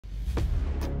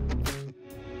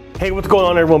Hey, what's going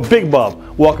on everyone? Big Bob.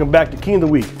 Welcome back to King of the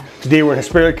Week. Today we're in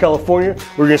Hesperia, California.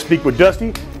 We're going to speak with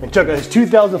Dusty and check out his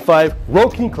 2005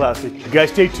 Road King Classic. You guys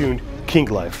stay tuned. King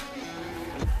Life.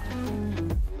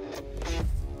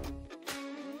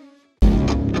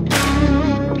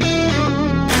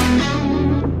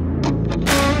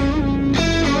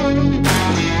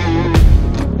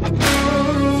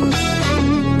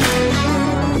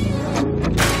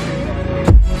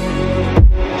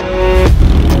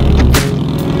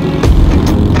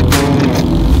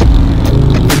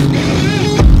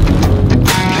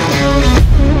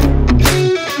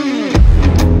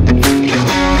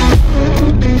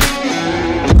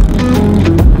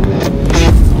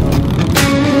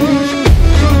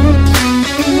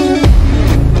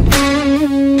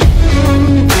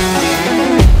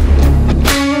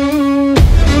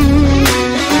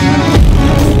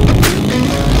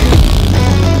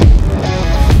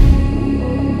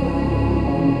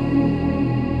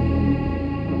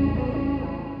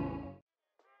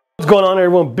 What's going on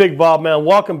everyone? Big Bob, man.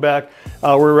 Welcome back.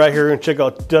 We're right here and check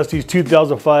out Dusty's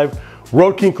 2005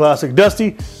 Road King Classic. Dusty,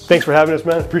 thanks for having us,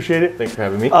 man. Appreciate it. Thanks for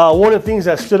having me. One of the things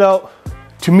that stood out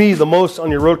to me the most on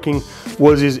your Road King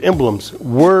was his emblems.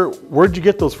 Where'd you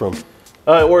get those from?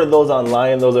 I ordered those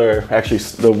online. Those are actually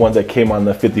the ones that came on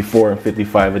the 54 and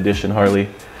 55 edition Harley.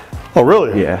 Oh,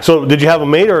 really? Yeah. So did you have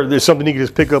them made, or there's something you could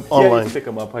just pick up online? Yeah, just pick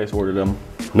them up. I just ordered them.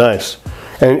 Nice.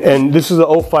 And this is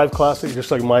the 05 Classic,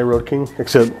 just like my Road King,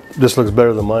 except this looks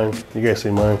better than mine. You guys see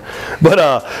mine.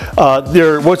 But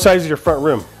what size is your front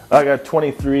rim? I got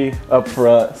 23 up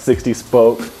front, 60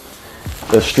 spoke,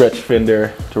 the stretch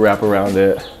fender to wrap around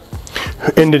it.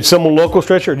 And did someone local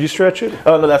stretch it, or did you stretch it?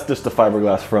 Oh no, that's just the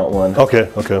fiberglass front one.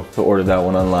 Okay, okay. So ordered that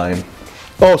one online.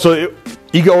 Oh, so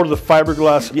you can order the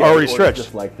fiberglass already stretched?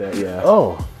 Just like that, yeah.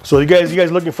 Oh, so you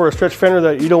guys looking for a stretch fender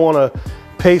that you don't want to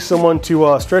pay someone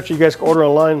to stretch? You guys can order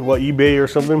online, what, eBay or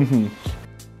something?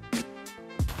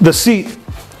 Mm-hmm. The seat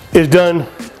is done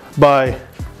by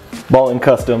Ball and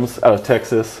Customs out of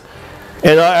Texas.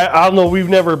 And I don't know, we've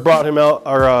never brought him out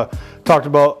or talked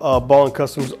about Ball and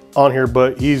Customs on here,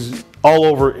 but he's all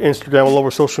over Instagram, all over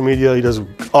social media. He does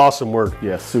awesome work.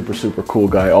 Yeah, super, super cool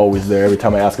guy, always there. Every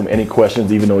time I ask him any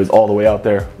questions, even though he's all the way out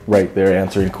there, right there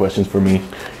answering questions for me.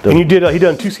 And you did, he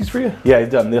done 2 seats for you? Yeah, he's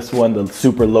done this one, the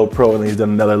super low pro, and then he's done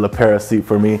another La Pera seat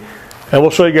for me. And we'll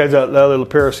show you guys that other La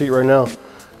Pera seat right now.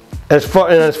 As far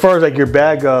as like your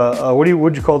bag,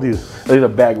 what'd you call these? These are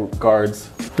bag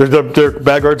guards. They're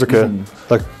bag guards, okay.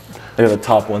 Mm-hmm. Like they're the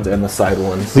top ones and the side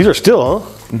ones. These are still, huh?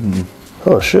 Mm-hmm.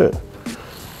 Oh shit.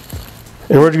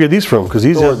 And where'd you get these from? Because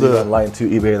these have the online to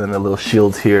eBay, and then the little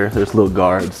shields here. There's little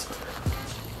guards.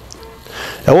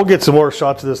 And we'll get some more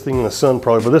shots of this thing in the sun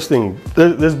probably, but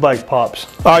this bike pops.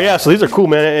 Oh yeah, so these are cool,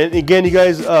 man. And again, you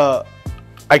guys, I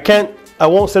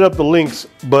won't set up the links,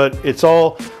 but it's a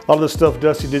lot of the stuff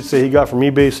Dusty did say he got from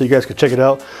eBay, so you guys can check it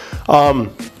out.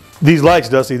 These lights,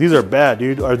 Dusty, these are bad,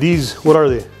 dude. What are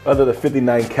they? They're the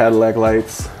 59 Cadillac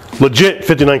lights. Legit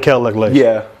 59 Cadillac lights.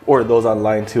 Yeah, ordered those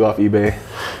online too off eBay.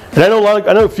 And I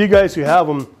know a few guys who have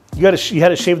them. You had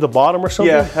to shave the bottom or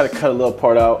something? Yeah, had to cut a little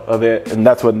part out of it, and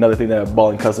that's another thing that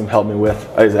Ball and Custom helped me with.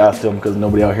 I just asked him, because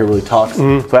nobody out here really talks.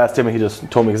 So I asked him, and he just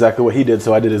told me exactly what he did,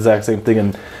 so I did the exact same thing,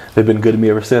 and they've been good to me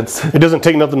ever since. It doesn't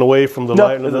take nothing away from the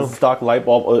light? No, it's a stock light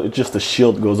bulb, just the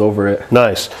shield goes over it.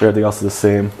 Nice. Everything else is the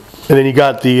same. And then you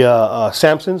got the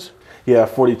Samsons? Yeah,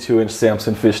 42-inch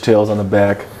Samson fishtails on the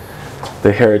back.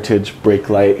 The Heritage brake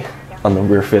light on the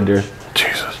rear fender.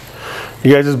 Jesus.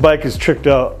 You guys, this bike is tricked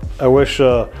out. I wish,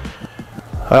 I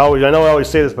know I always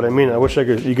say this, but I mean, I wish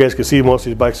you guys could see most of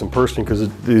these bikes in person, because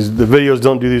the videos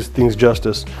don't do these things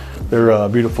justice. They're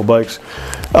beautiful bikes.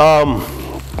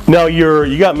 Now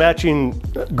you got matching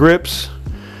grips,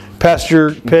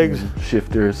 passenger pegs,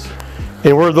 shifters.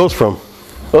 And where are those from?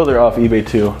 Those are off eBay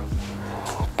too.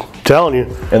 Telling you.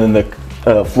 And then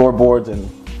the floorboards and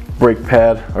brake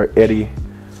pad are Eddie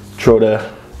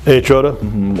Troda. Eddie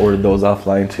Troda? Ordered those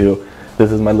offline too.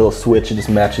 This is my little switch. It just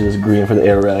matches this green for the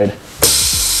air ride.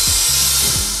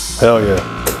 Hell yeah.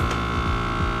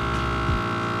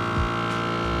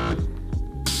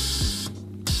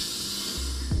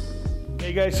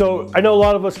 Hey guys, so I know a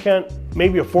lot of us can't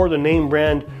maybe afford the name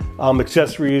brand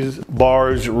accessories,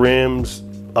 bars, rims,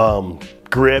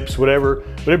 grips, whatever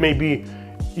it may be.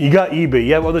 You got eBay,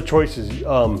 you have other choices.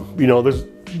 You know, there's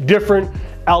different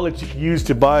outlets you can use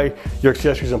to buy your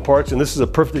accessories and parts, and this is a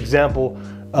perfect example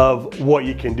of what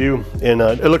you can do. And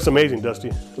it looks amazing, Dusty.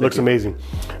 It looks amazing.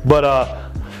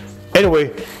 But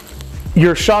anyway,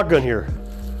 your shotgun here,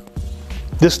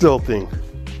 this little thing,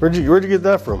 where'd you get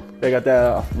that from? I got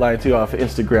that offline too, off of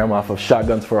Instagram, off of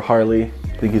Shotguns for Harley.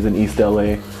 I think he's in East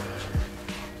LA.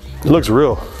 It looks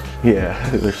real. Yeah,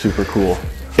 they're super cool.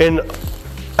 And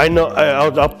I know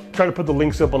I'll try to put the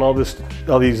links up on all these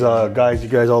guys, you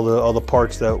guys, all the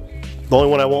parts. That the only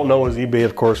one I won't know is eBay,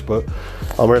 of course, but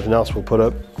everything else we'll put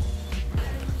up.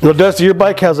 You know, Dusty, your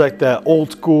bike has like that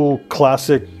old school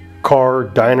classic car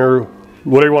diner,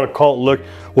 whatever you want to call it, look.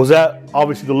 Was that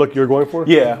obviously the look you were going for?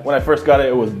 Yeah, when I first got it,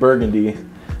 it was burgundy,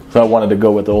 so I wanted to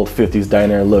go with the old 50s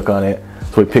diner look on it.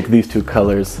 So we picked these two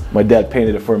colors. My dad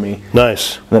painted it for me.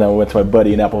 Nice. Then I went to my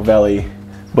buddy in Apple Valley,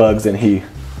 Bugs, and he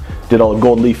did all the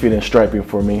gold leafing and striping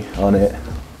for me on it.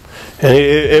 And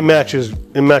it matches.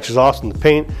 It matches awesome. The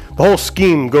paint, the whole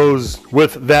scheme goes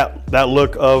with that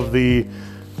look of the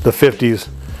 50s.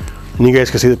 And you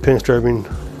guys can see the pinstriping.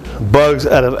 Bugs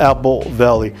out of Apple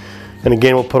Valley. And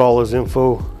again, we'll put all this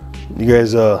info. You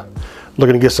guys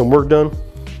looking to get some work done?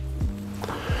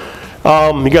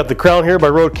 You got the crown here by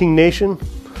Road King Nation.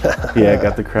 Yeah, I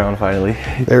got the crown finally.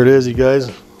 There it is, you guys.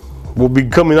 We'll be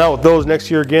coming out with those next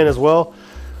year again as well.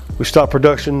 We stopped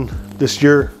production this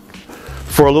year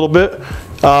for a little bit.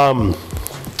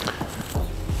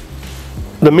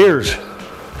 The mirrors.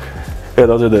 Yeah,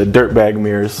 those are the dirtbag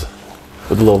mirrors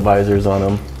with the little visors on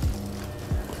them.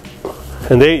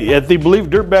 And they believe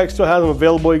Dirtbag still has them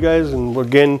available, you guys. And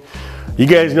again, you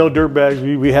guys know Dirtbags.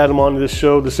 We had them on this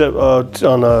show,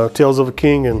 on Tales of a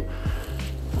King, and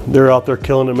they're out there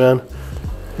killing it, man.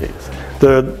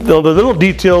 The little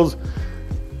details,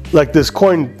 like this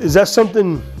coin, is that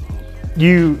something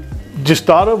you just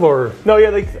thought of, or? No,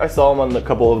 yeah, I saw them on a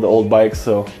couple of the old bikes,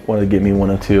 so wanted to get me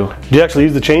one or two. Do you actually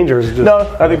use the change, or is it just? No,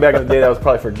 I think back in the day that was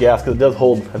probably for gas, because it does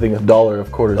hold, I think, $1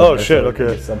 of quarters. Oh shit,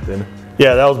 okay. Something.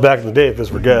 Yeah, that was back in the day if it's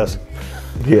for gas.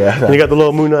 Yeah. And you got the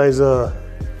little Moon Eyes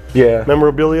yeah,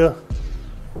 memorabilia.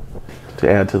 To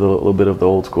add to the little bit of the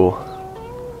old school.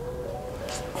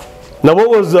 Now what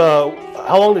was,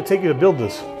 how long did it take you to build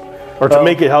this? Or to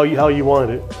make it how you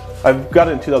wanted it? I've got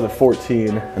it in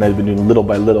 2014, and I've been doing little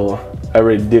by little. I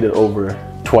already did it over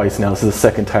twice now. This is the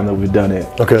second time that we've done it.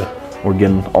 Okay. We're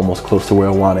getting almost close to where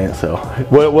I want it, so.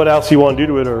 What else you want to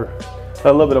do to it, or?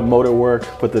 A little bit of motor work,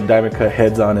 put the diamond cut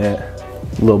heads on it,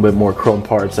 a little bit more chrome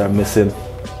parts I'm missing,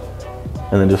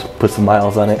 and then just put some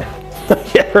miles on it.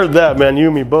 Yeah, I heard that, man. You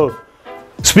and me both.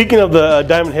 Speaking of the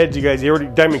diamond heads, you guys,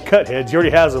 diamond cut heads, he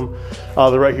already has them.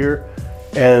 They're right here.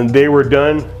 And they were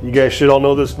done. You guys should all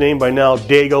know this name by now,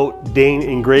 Dago Dane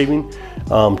Engraving.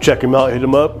 Check him out, hit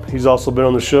him up. He's also been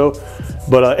on the show.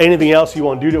 But anything else you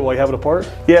want to do to it while you have it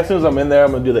apart? Yeah, as soon as I'm in there,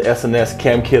 I'm gonna do the S&S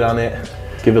cam kit on it.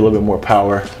 Give it a little bit more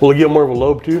power. Will it get more of a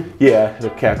lobe too? Yeah, it'll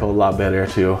cackle a lot better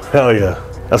too. Hell yeah,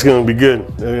 that's gonna be good.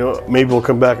 You know, maybe we'll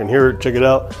come back and hear it, check it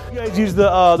out. You guys use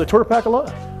the tour pack a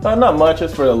lot? Not much,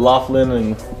 just for the Laughlin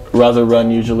and Raza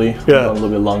Run usually. Yeah. On a little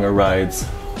bit longer rides.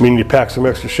 I mean, you pack some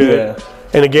extra shit. Yeah.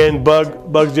 And again,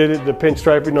 Bugs did it, the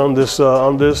pinstriping on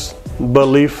this Bud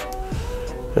Leaf.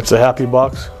 It's a happy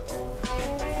box.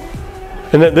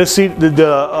 And then this seat, did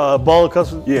the Ball and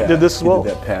Custom did this as well?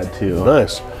 Did that pad too.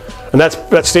 Nice. And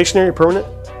that's stationary, permanent?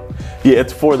 Yeah,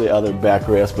 it's for the other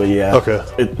backrest, but yeah. Okay.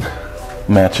 It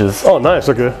matches. Oh, nice.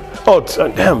 Okay. Oh,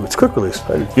 damn, it's quick release.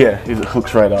 Yeah, it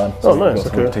hooks right on. So nice.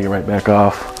 Okay. Take it right back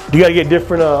off. You gotta get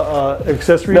different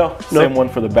accessories? No, same one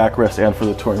for the backrest and for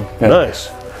the touring pad. Nice.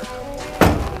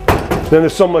 Then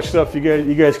there's so much stuff you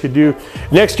guys could do.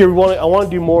 Next year, I want to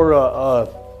do more,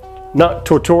 not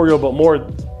tutorial, but more,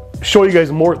 show you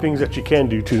guys more things that you can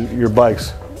do to your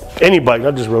bikes. Any bike,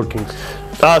 not just Road Kings.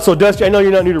 So Dusty, I know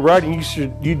you're not new to riding.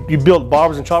 You built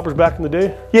bobbers and choppers back in the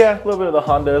day? Yeah, a little bit of the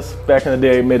Hondas. Back in the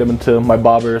day, made them into my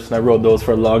bobbers, and I rode those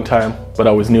for a long time. But I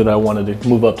always knew that I wanted to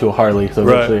move up to a Harley. So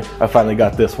eventually, I finally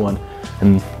got this one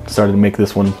and started to make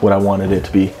this one what I wanted it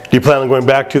to be. Do you plan on going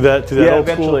back to that yeah, old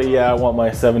eventually, school? Yeah, I want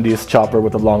my 70s chopper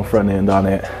with a long front end on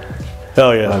it.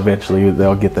 Hell yeah. Eventually,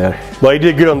 they'll get there. Well, you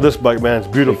did good on this bike, man. It's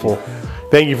beautiful.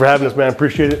 Thank you for having us, man.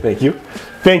 Appreciate it. Thank you.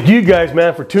 Thank you guys,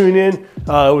 man, for tuning in.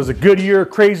 It was a good year,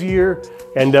 crazy year,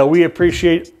 and we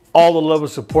appreciate all the love and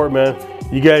support, man.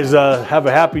 You guys have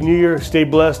a happy new year. Stay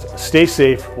blessed. Stay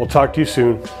safe. We'll talk to you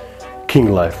soon.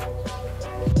 King Life.